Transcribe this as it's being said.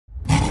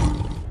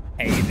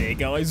Hey there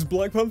guys,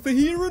 BlackPanthaa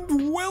here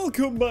and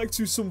welcome back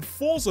to some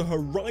Forza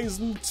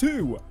Horizon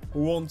 2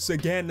 once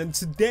again, and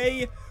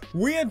today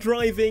we're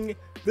driving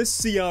the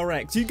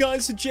CRX. You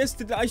guys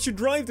suggested that I should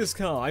drive this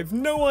car. I've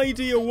no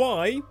idea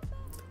why,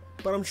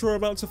 but I'm sure I'm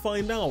about to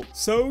find out.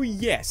 So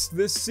yes,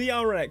 the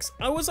CRX.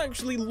 I was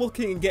actually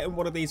looking at getting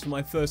one of these for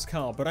my first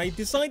car, but I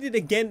decided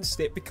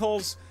against it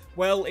because,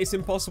 well, it's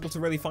impossible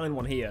to really find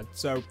one here.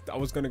 So I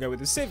was going to go with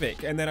the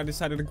Civic, and then I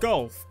decided a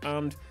Golf,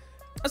 and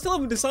I still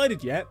haven't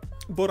decided yet,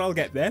 but I'll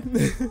get there.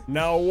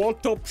 Now,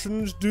 what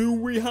options do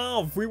we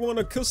have? We want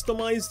to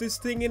customize this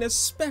thing in a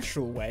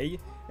special way,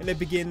 and it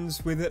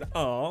begins with an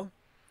R,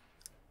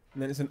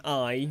 and then it's an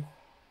I,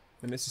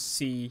 then it's a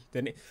C,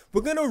 then it...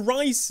 We're going to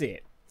rice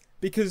it,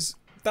 because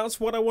that's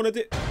what I want to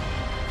do.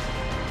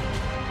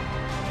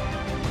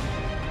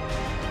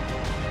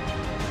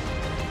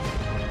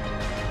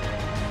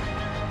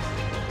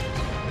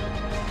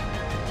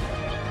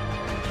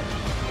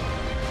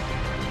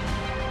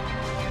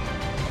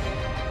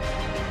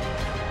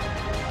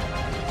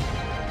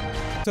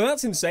 So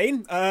that's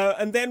insane,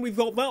 and then we've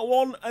got that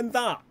one and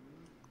that.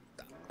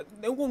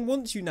 No one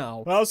wants you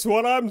now. That's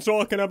what I'm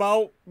talking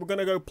about. We're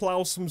gonna go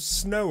plow some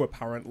snow,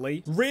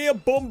 apparently. Rear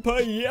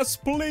bumper, yes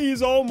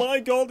please. Oh my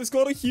god, it's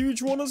got a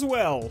huge one as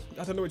well.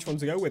 I don't know which one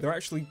to go with. They're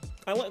actually,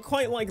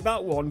 quite like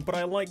that one, but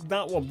I like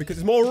that one because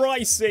it's more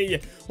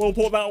ricey. We'll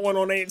put that one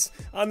on it.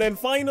 And then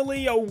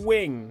finally, a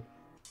wing.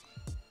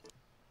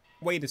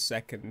 Wait a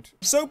second.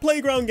 So,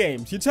 playground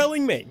games, you're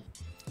telling me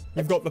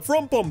you've got the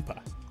front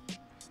bumper,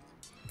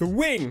 the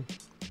wing,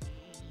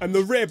 and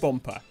the rear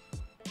bumper.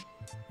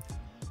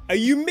 Are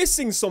you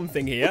missing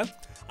something here?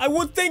 I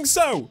would think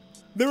so.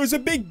 There is a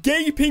big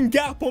gaping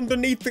gap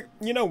underneath the...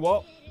 You know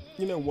what?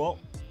 You know what?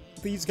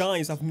 These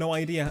guys have no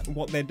idea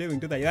what they're doing,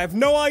 do they? They have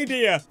no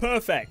idea.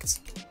 Perfect.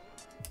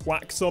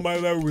 Whack some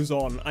of those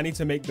on. I need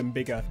to make them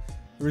bigger.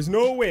 There is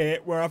no way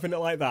we're having it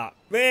like that.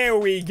 There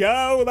we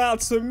go.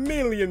 That's a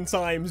million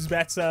times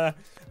better.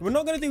 We're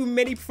not going to do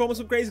many performance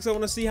upgrades because I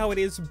want to see how it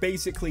is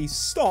basically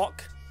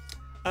stock.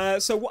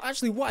 So what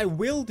I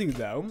will do,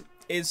 though,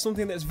 is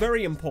something that's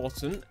very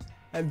important,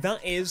 and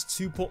that is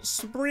to put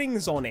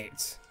springs on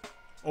it.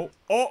 Oh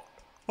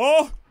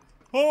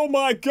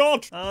my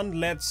god! And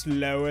let's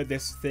lower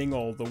this thing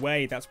all the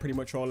way. That's pretty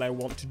much all I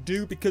want to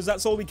do, because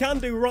that's all we can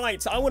do.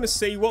 Right, I want to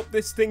see what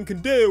this thing can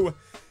do.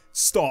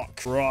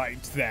 Stock.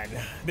 Right, then.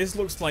 This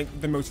looks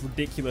like the most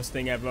ridiculous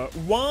thing ever.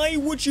 Why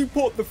would you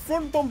put the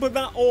front bumper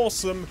that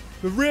awesome,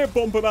 the rear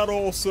bumper that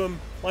awesome,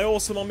 by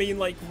awesome I mean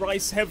like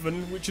rice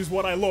heaven, which is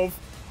what I love,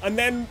 and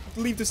then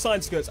leave the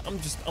side skirts?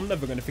 I'm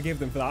never going to forgive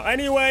them for that.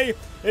 Anyway,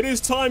 it is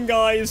time,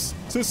 guys,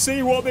 to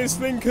see what this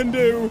thing can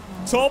do.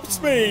 Top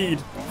speed.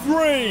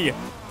 3,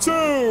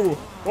 2,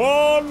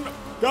 1,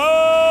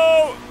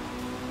 go!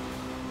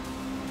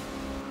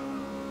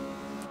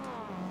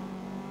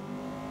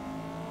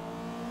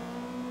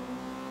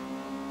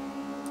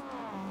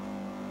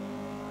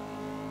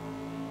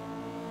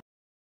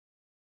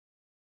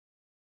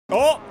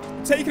 Oh,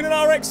 taking an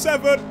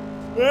RX-7.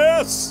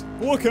 Yes,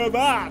 look at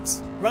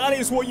that. That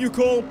is what you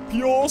call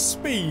pure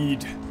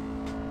speed.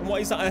 And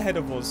what is that ahead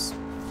of us?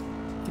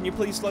 Can you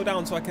please slow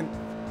down so I can...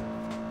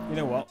 You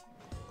know what?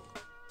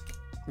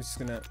 I'm just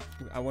gonna...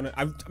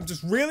 I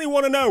just really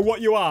want to know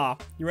what you are.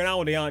 You're an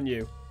Audi, aren't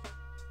you?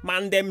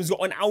 Mandem's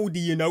got an Audi,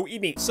 you know,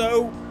 innit?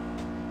 So,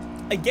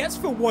 I guess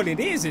for what it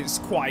is, it's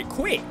quite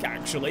quick,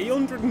 actually.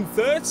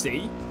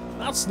 130.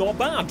 That's not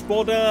bad.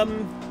 But,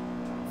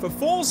 for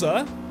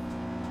Forza...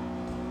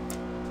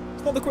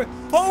 Not the quick.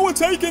 Oh, we're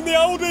taking the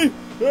Audi!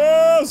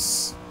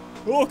 Yes!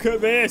 Look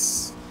at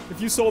this! If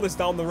you saw this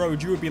down the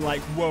road, you would be like,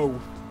 whoa,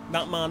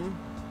 that man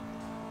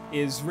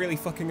is really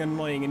fucking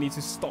annoying and needs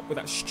to stop with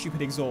that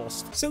stupid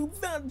exhaust. So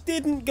that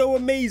didn't go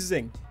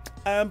amazing.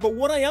 But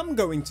what I am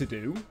going to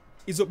do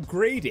is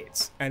upgrade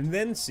it and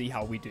then see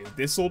how we do.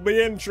 This will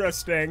be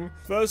interesting.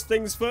 First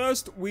things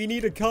first, we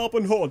need a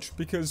carbon hood,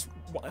 because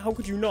how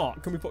could you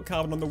not? Can we put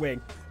carbon on the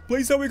wing?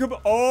 Please tell me we can...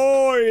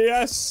 Oh,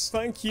 yes.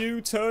 Thank you.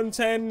 Turn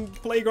 10,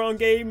 Playground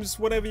Games,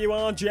 whatever you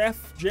are,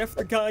 Jeff. Jeff,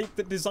 the guy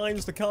that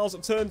designs the cars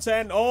at Turn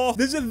 10. Oh,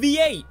 there's a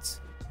V8.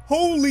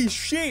 Holy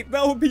shit,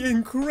 that would be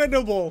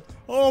incredible.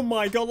 Oh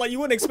my god, like you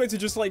wouldn't expect to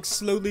just like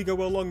slowly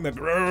go along the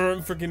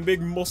freaking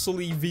big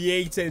muscly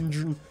V8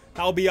 engine.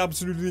 That'll be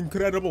absolutely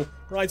incredible.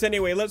 Right,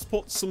 anyway, let's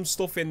put some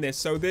stuff in this.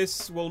 So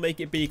this will make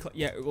it be...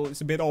 Yeah, well,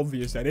 it's a bit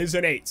obvious then,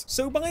 isn't it?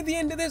 So by the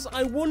end of this,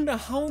 I wonder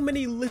how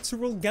many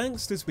literal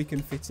gangsters we can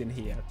fit in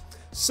here.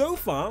 So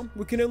far,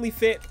 we can only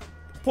fit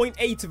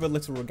 0.8 of a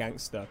literal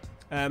gangster.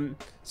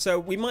 So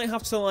we might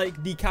have to,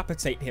 like,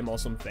 decapitate him or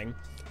something.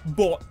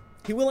 But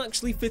he will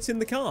actually fit in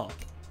the car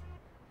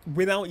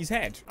without his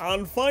head.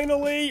 And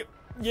finally...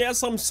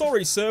 Yes, I'm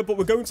sorry, sir, but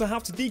we're going to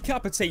have to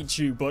decapitate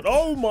you. But,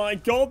 oh my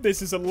god,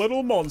 this is a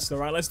little monster.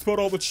 Right, let's put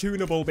all the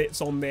tunable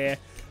bits on there.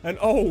 And,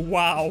 oh,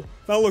 wow.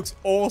 That looks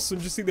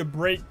awesome. Just see the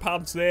brake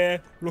pads there.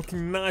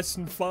 Looking nice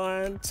and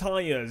fine.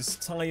 Tires,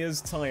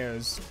 tires,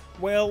 tires.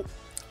 Well,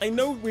 I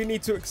know we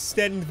need to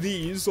extend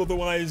these,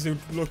 otherwise it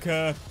would look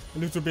a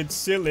little bit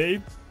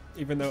silly.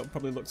 Even though it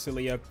probably looks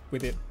sillier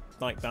with it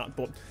like that,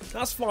 but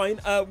that's fine.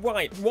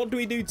 Right, what do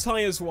we do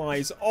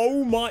tires-wise?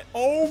 Oh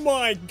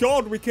my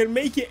god, we can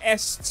make it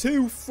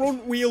S2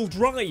 front-wheel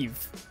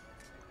drive.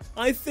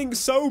 I think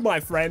so,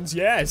 my friends,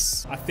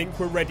 yes. I think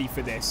we're ready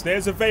for this.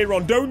 There's a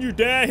Veyron. Don't you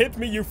dare hit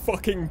me, you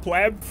fucking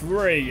pleb.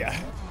 3,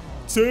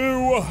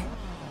 2,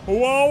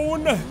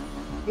 1.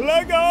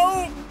 Let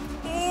go.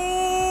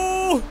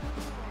 Oh,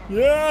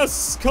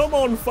 yes. Come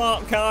on,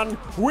 fart can.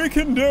 We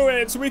can do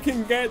it. We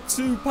can get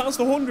to past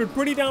 100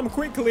 pretty damn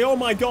quickly. Oh,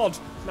 my God.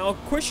 Now,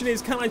 question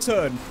is, can I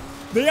turn?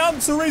 The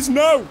answer is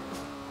no.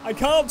 I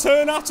can't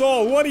turn at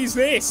all. What is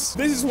this?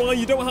 This is why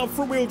you don't have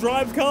front-wheel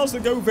drive cars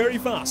that go very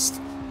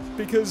fast.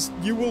 Because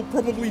you will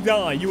probably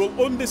die. You will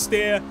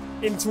understeer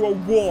into a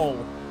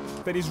wall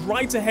that is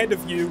right ahead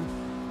of you,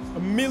 a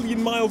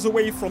million miles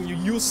away from you.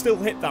 You'll still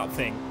hit that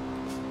thing.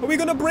 Are we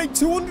going to break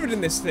 200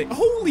 in this thing?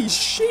 Holy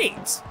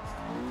shit!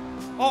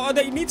 Oh, I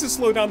don't need to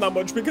slow down that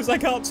much because I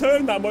can't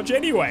turn that much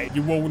anyway.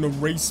 You want to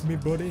race me,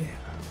 buddy?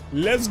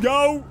 Let's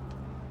go!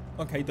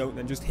 Okay, don't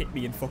then. Just hit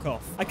me and fuck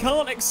off. I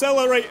can't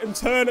accelerate and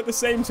turn at the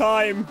same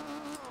time.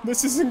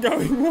 This isn't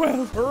going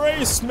well.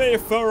 Race me,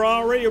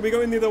 Ferrari. Are we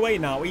going the other way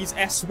now? He's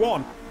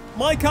S1.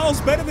 My car's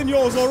better than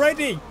yours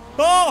already.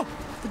 Oh!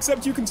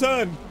 Except you can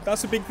turn.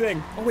 That's a big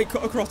thing. Oh, wait.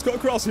 Cut across. Cut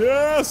across.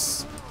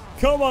 Yes!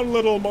 Come on,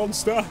 little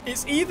monster.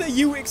 It's either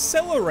you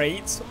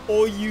accelerate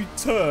or you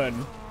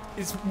turn.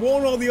 It's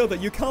one or the other.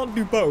 You can't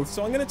do both.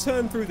 So I'm going to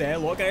turn through there.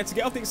 Look, I have to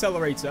get off the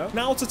accelerator.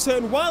 Now to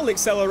turn while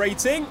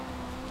accelerating.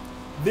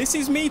 This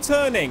is me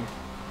turning.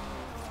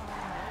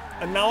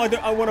 And now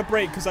I want to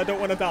brake because I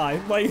don't want to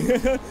die. Like,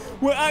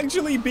 we're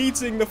actually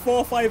beating the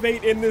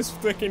 458 in this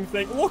freaking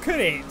thing. Look at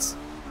it.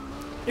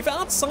 If it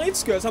had side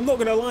skirts, I'm not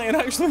going to lie, it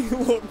actually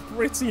looked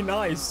pretty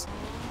nice.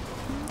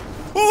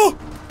 Oh!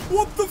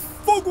 What the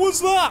fuck was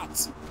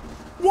that?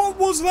 What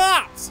was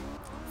that?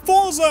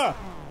 Forza!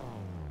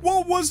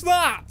 What was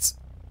that?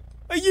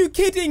 Are you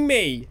kidding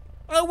me?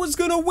 I was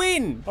going to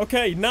win.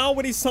 Okay, now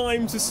it is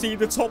time to see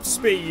the top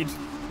speed.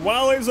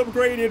 While it's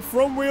upgraded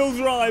front-wheel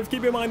drive,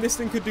 keep in mind this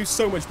thing could do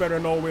so much better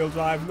in all-wheel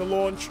drive. The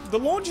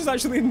launch is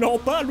actually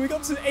not bad. We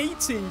got to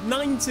 80,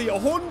 90,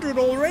 100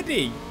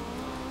 already.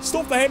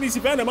 Stop the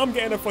Hennessy Venom. I'm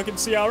getting a fucking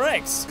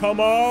CRX.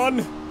 Come on.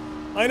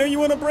 I know you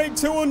want to break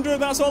 200.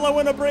 That's all I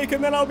want to break,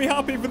 and then I'll be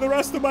happy for the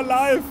rest of my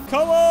life.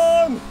 Come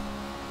on.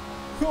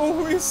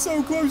 Oh, we're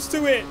so close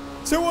to it.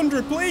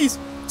 200, please.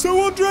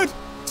 200.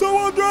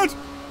 200.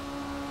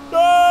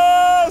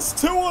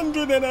 Yes!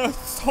 200 in a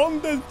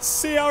Honda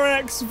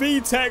CRX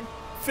VTEC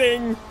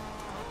thing.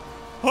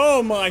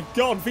 Oh my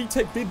god,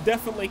 VTEC did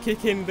definitely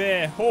kick in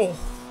there. Oh.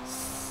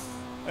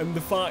 And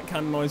the fart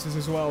can noises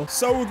as well.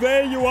 So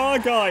there you are,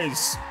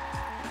 guys.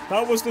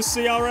 That was the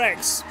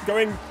CRX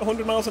going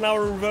 100 miles an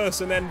hour in reverse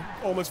and then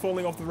almost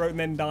falling off the road and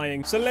then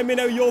dying. So let me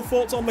know your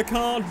thoughts on the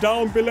car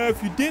down below.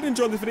 If you did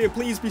enjoy this video,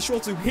 please be sure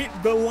to hit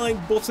the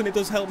like button. It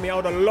does help me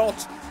out a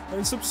lot.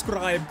 And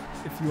subscribe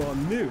if you are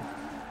new.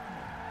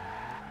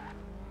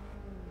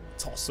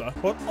 Tosser.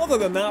 But other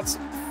than that,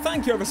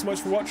 thank you ever so much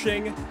for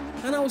watching,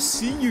 and I'll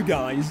see you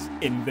guys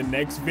in the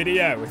next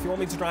video. If you want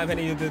me to drive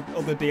any of the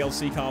other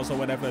DLC cars or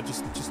whatever,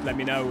 just let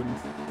me know, and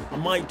I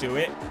might do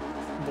it.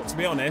 But to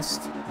be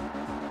honest,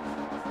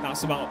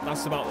 that's about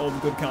all the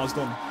good cars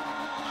done.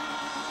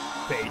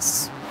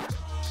 Peace.